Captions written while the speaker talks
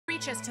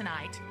Peaches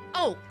tonight.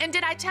 Oh, and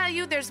did I tell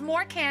you there's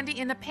more candy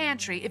in the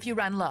pantry if you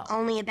run low?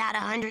 Only about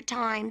 100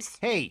 times.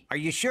 Hey, are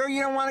you sure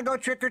you don't want to go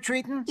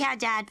trick-or-treating? Yeah,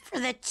 Dad, for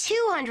the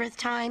 200th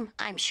time,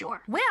 I'm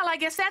sure. Well, I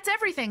guess that's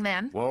everything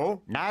then.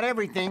 Whoa, not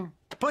everything.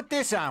 Put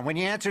this on when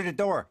you answer the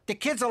door. The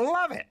kids will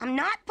love it. I'm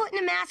not putting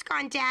a mask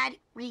on, Dad.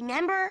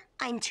 Remember,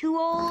 I'm too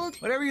old.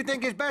 Whatever you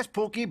think is best,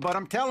 Pookie, but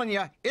I'm telling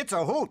you, it's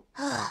a hoot.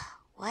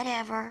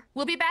 Whatever.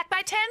 We'll be back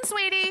by 10,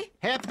 sweetie.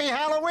 Happy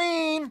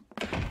Halloween!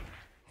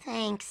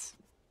 Thanks.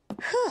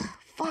 Whew,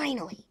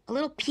 finally, a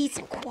little peace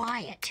and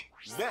quiet.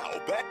 Now,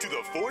 back to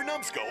the Four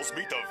Numbskulls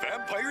Meet the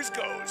Vampire's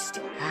Ghost.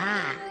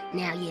 Ah,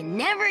 now you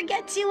never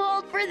get too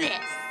old for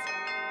this.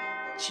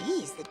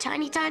 Geez, the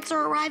Tiny Tots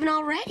are arriving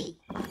already.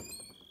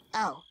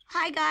 Oh,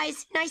 hi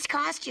guys, nice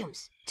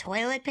costumes.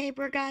 Toilet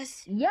paper,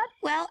 Gus? Yep.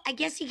 Well, I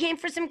guess you came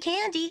for some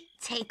candy.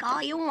 Take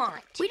all you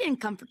want. We didn't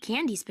come for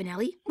candy,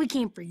 Spinelli. We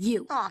came for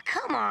you. Oh,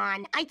 come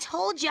on. I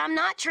told you I'm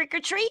not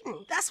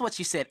trick-or-treating. That's what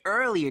you said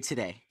earlier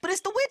today. But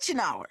it's the witching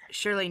hour.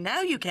 Surely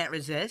now you can't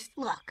resist.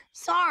 Look,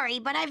 sorry,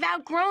 but I've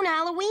outgrown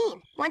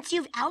Halloween. Once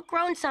you've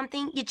outgrown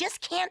something, you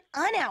just can't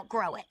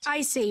un-outgrow it.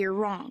 I say you're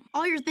wrong.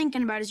 All you're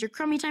thinking about is your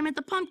crummy time at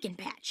the pumpkin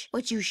patch.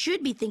 What you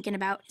should be thinking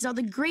about is all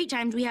the great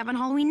times we have on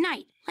Halloween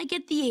night, like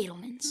at the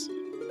Edelmans.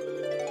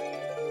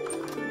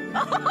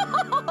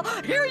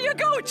 Here you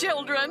go,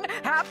 children!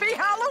 Happy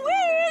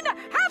Halloween!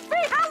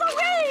 Happy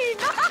Halloween!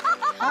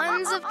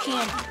 Tons of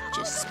candy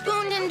just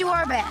spooned into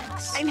our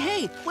bags. And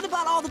hey, what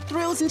about all the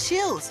thrills and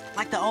chills?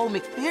 Like the old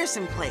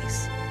McPherson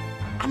place.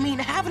 I mean,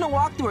 having to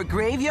walk through a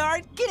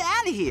graveyard? Get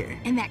out of here.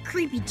 And that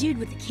creepy dude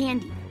with the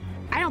candy.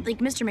 I don't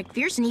think Mr.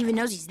 McPherson even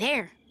knows he's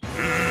there.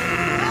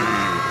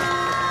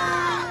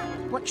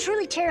 What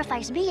truly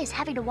terrifies me is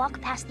having to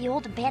walk past the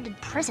old abandoned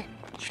prison.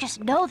 You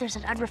just know there's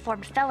an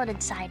unreformed felon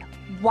inside,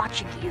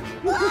 watching you.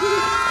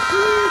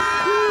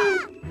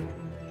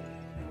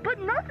 But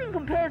nothing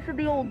compares to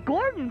the old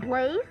Gordon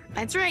place.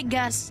 That's right,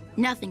 Gus.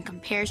 Nothing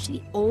compares to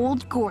the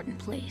old Gordon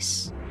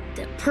place.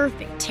 The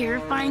perfect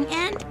terrifying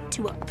end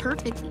to a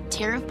perfectly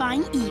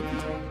terrifying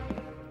evening.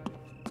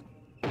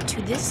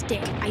 To this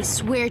day, I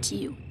swear to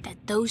you that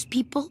those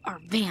people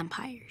are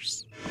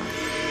vampires.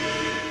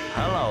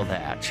 Hello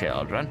there,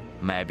 children.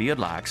 Maybe you'd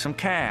like some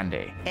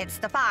candy. It's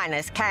the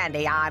finest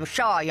candy. I'm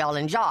sure you'll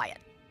enjoy it.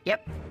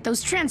 Yep.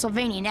 Those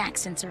Transylvanian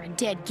accents are a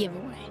dead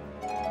giveaway.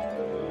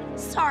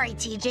 Sorry,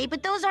 TJ,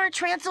 but those aren't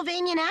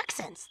Transylvanian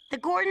accents. The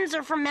Gordons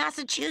are from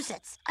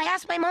Massachusetts. I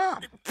asked my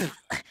mom.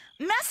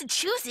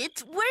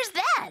 Massachusetts? Where's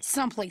that?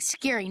 Someplace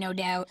scary, no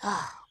doubt.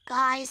 Oh,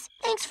 guys,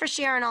 thanks for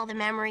sharing all the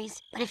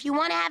memories. But if you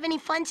want to have any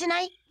fun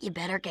tonight, you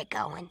better get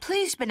going.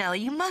 Please, Spinelli,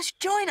 you must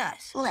join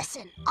us.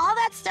 Listen, all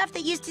that stuff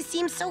that used to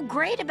seem so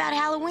great about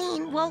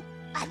Halloween, well,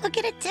 I look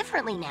at it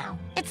differently now.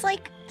 It's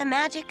like the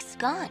magic's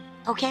gone,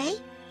 okay?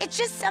 It's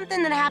just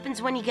something that happens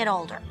when you get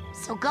older.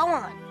 So go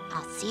on.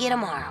 I'll see you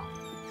tomorrow.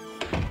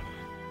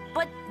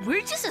 But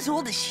we're just as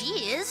old as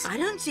she is. I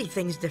don't see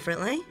things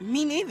differently.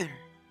 Me neither.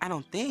 I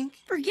don't think.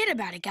 Forget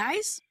about it,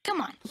 guys.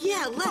 Come on.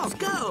 Yeah, let's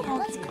go.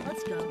 Let's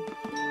go.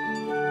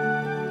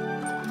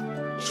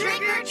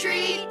 Trick or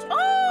treat!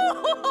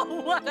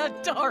 Oh, what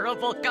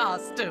adorable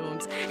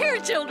costumes! Here,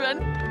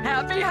 children,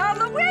 happy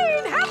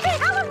Halloween! Happy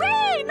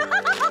Halloween!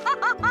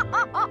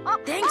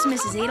 Thanks,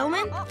 Mrs.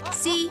 Edelman.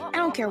 See, I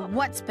don't care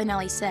what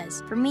Spinelli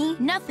says. For me,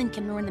 nothing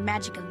can ruin the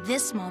magic of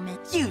this moment.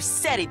 You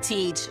said it,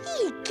 Teej.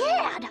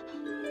 Egad!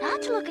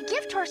 Not to look a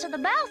gift horse in the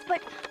mouth,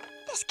 but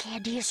this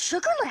candy is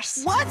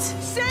sugarless. What?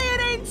 Say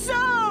it ain't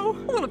so!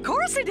 Well, of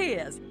course it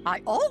is.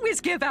 I always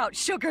give out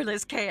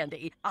sugarless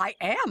candy. I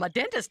am a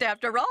dentist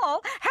after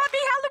all. Happy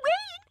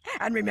Halloween!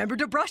 And remember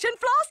to brush and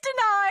floss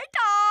tonight.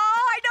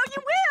 Oh, I know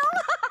you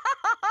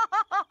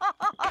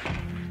will.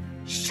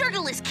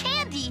 Sugarless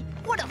candy?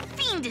 What a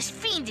fiendish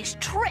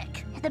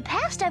trick. In the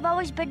past, I've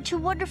always been too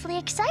wonderfully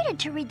excited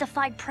to read the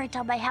fine print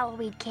on my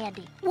Halloween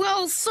candy.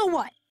 Well, so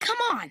what? Come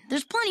on.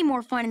 There's plenty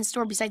more fun in the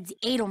store besides the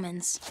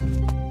Edelmans.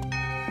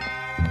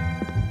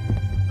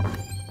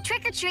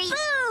 Trick or treat.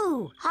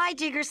 Boo! Hi,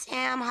 Digger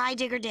Sam. Hi,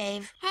 Digger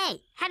Dave.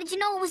 Hey, how did you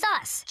know it was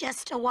us?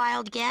 Just a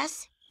wild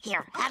guess.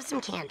 Here, have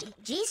some candy.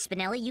 Geez,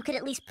 Spinelli, you could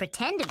at least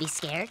pretend to be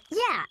scared.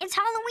 Yeah, it's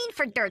Halloween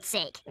for dirt's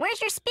sake. Where's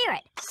your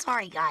spirit?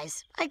 Sorry,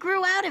 guys. I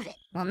grew out of it.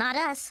 Well, not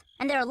us.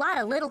 And there are a lot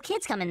of little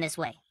kids coming this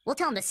way. We'll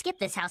tell them to skip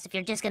this house if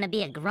you're just gonna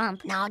be a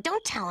grump. No,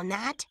 don't tell them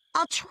that.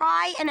 I'll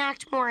try and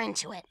act more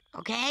into it,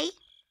 okay?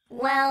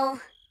 Well,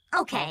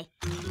 okay.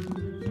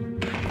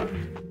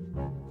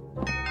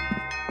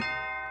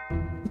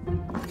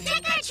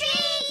 Trick or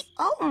treat!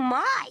 Oh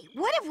my,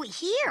 what have we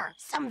here?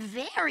 Some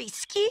very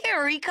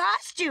scary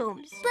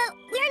costumes. But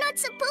we're not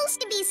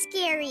supposed to be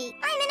scary.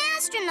 I'm an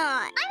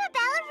astronaut. I'm a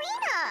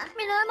ballerina.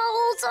 And I'm a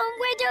wholesome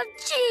wedge of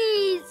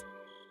cheese.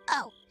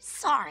 Oh,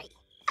 sorry.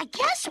 I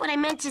guess what I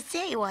meant to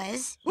say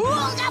was...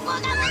 I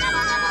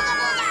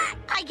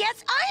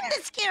guess I'm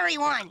the scary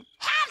one.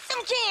 Have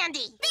some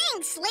candy.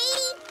 Thanks,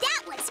 lady.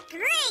 That was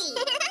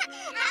great.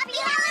 Happy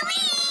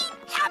Halloween!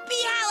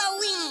 Happy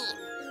Halloween!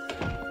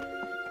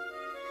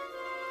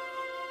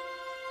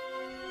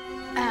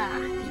 Ah,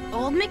 the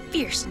old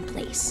McPherson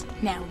place.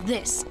 Now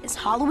this is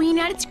Halloween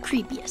at its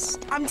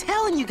creepiest. I'm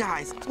telling you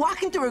guys,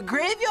 walking through a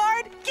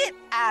graveyard? Get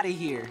out of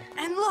here.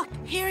 And look,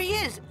 here he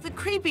is, the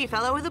creepy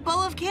fellow with a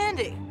bowl of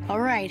candy.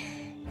 All right,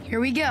 here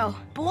we go.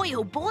 Boy,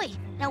 oh boy.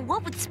 Now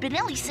what would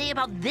Spinelli say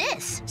about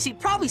this? She'd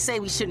probably say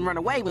we shouldn't run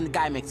away when the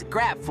guy makes a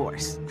grab for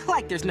us.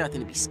 Like there's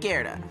nothing to be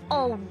scared of.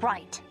 Oh,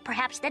 right.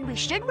 Perhaps then we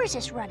should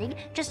resist running,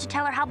 just to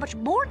tell her how much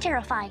more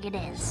terrifying it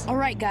is. All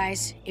right,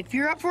 guys, if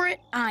you're up for it,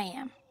 I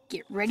am.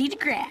 Get ready to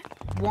grab.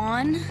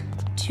 1,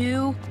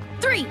 2,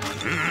 3.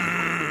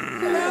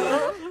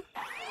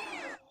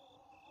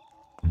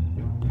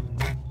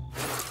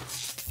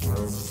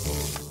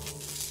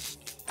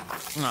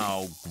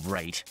 Oh,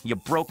 great. You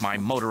broke my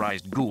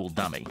motorized ghoul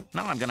dummy.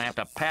 Now I'm gonna have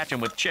to patch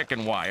him with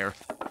chicken wire.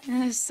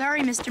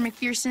 Sorry, Mr.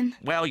 McPherson.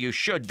 Well, you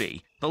should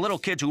be. The little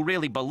kids who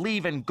really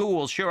believe in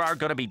ghouls sure are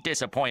gonna be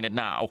disappointed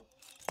now.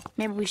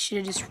 Maybe we should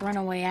have just run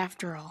away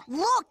after all.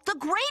 Look, the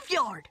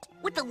graveyard!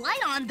 With the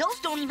light on, those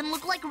don't even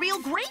look like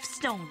real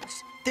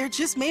gravestones. They're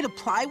just made of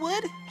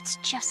plywood? It's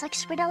just like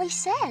Spinelli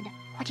said.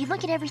 When you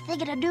look at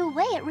everything in a new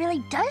way, it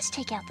really does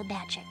take out the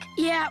magic.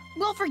 Yeah,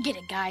 well, forget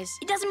it, guys.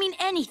 It doesn't mean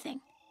anything.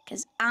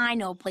 Because I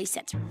know a place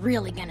that's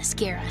really gonna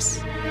scare us.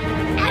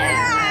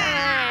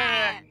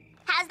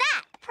 How's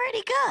that?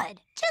 Pretty good.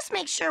 Just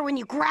make sure when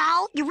you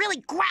growl, you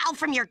really growl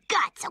from your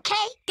guts,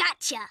 okay?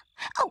 Gotcha.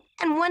 Oh,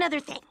 and one other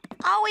thing.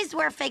 Always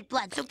wear fake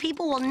blood so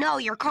people will know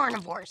you're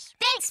carnivores.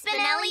 Thanks,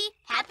 Spinelli.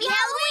 Happy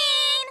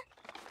Halloween!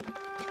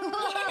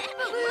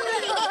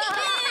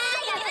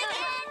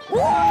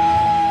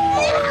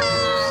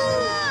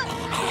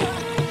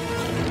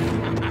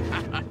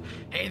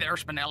 Hey there,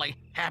 Spinelli.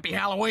 Happy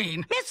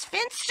Halloween. Miss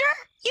Finster?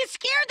 You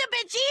scared the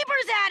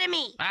bejeebers out of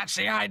me. That's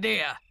the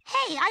idea.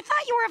 Hey, I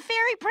thought you were a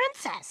fairy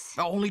princess.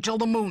 Only till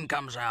the moon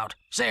comes out.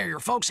 Say, are your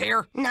folks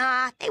here?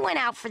 Nah, they went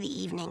out for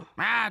the evening.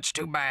 That's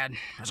too bad.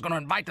 I was going to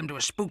invite them to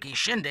a spooky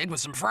shindig with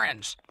some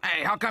friends.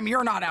 Hey, how come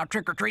you're not out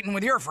trick-or-treating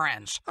with your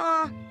friends?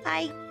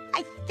 I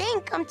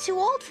think I'm too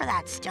old for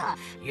that stuff.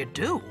 You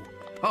do?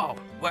 Oh,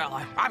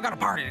 well, I've got a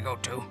party to go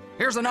to.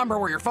 Here's the number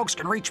where your folks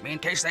can reach me in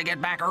case they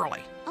get back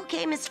early.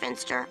 Okay, Miss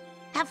Finster.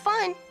 Have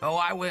fun. Oh,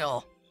 I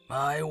will.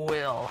 I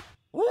will.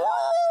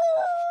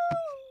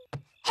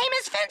 Hey,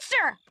 Miss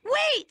Finster!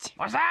 Wait!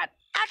 What's that?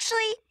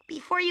 Actually,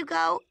 before you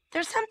go,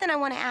 there's something I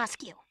want to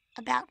ask you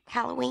about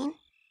Halloween.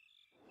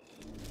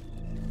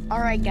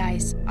 All right,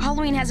 guys.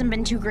 Halloween hasn't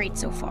been too great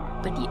so far,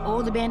 but the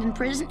old abandoned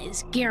prison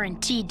is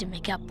guaranteed to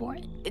make up for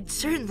it. It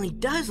certainly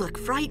does look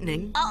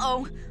frightening.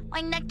 Uh-oh.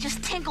 My neck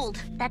just tingled.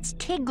 That's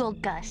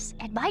tingled, Gus.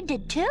 And mine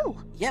did too.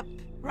 Yep.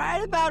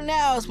 Right about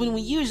now is when we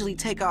usually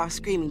take off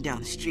screaming down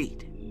the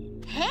street.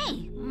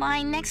 Hey,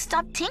 my neck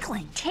stopped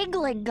tingling.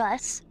 Tingling,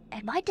 Gus.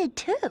 And mine did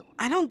too.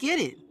 I don't get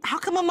it. How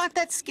come I'm not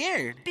that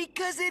scared?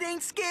 Because it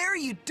ain't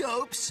scary, you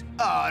dopes.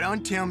 Oh,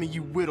 don't tell me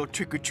you little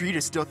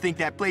trick-or-treaters still think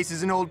that place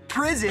is an old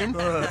prison.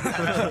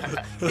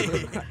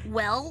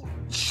 Well,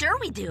 sure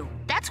we do.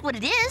 That's what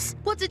it is.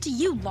 What's it to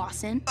you,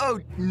 Lawson? Oh,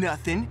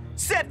 nothing.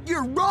 Except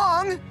you're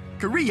wrong.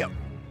 Carrillo.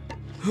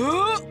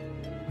 Huh?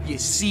 You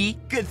see?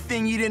 Good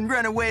thing you didn't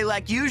run away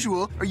like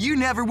usual, or you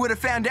never would have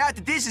found out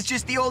that this is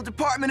just the old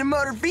Department of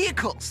Motor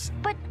Vehicles.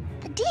 But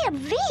the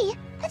DMV?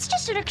 That's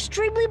just an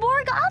extremely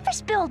boring office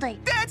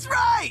building. That's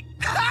right!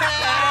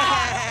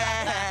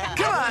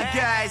 Come on,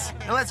 guys.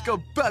 Now let's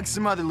go bug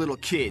some other little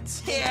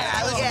kids.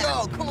 Yeah, let's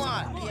go. Come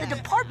on. The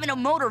Department of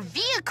Motor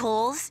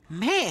Vehicles?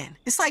 Man,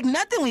 it's like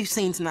nothing we've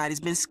seen tonight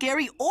has been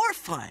scary or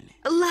fun.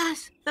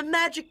 Alas, the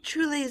magic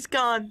truly is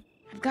gone.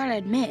 I've got to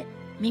admit,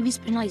 maybe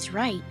Spinelli's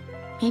right.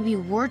 Maybe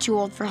we're too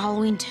old for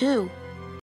Halloween, too.